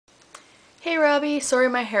Hey Robbie, sorry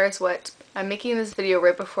my hair is wet. I'm making this video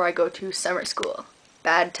right before I go to summer school.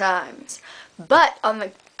 Bad times. But on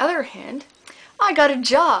the other hand, I got a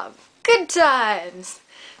job. Good times!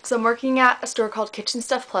 So I'm working at a store called Kitchen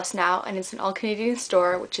Stuff Plus now, and it's an all-Canadian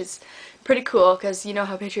store, which is pretty cool because you know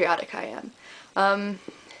how patriotic I am.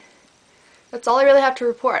 That's all I really have to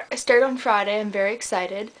report. I started on Friday, I'm very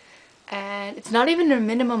excited, and it's not even a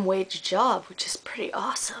minimum wage job, which is pretty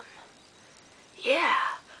awesome. Yeah,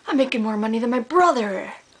 I'm making more money than my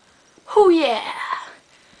brother. Hoo yeah!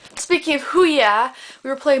 Speaking of hoo yeah, we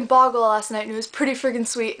were playing Boggle last night and it was pretty friggin'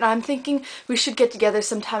 sweet, and I'm thinking we should get together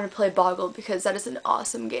sometime to play Boggle because that is an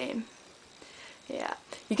awesome game. Yeah.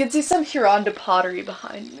 You can see some Huronda pottery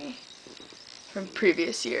behind me from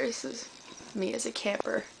previous years. This is me as a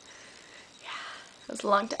camper. Yeah, that was a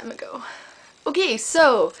long time ago. Okay,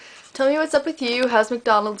 so tell me what's up with you. How's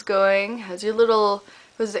McDonald's going? How's your little,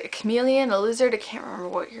 was it a chameleon, a lizard? I can't remember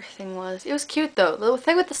what your thing was. It was cute though, the little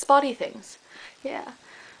thing with the spotty things. Yeah.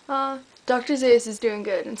 Dr. Zeus is doing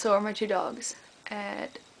good, and so are my two dogs. And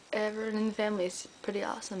everyone in the family is pretty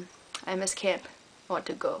awesome. I miss camp. I want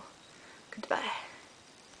to go. Goodbye.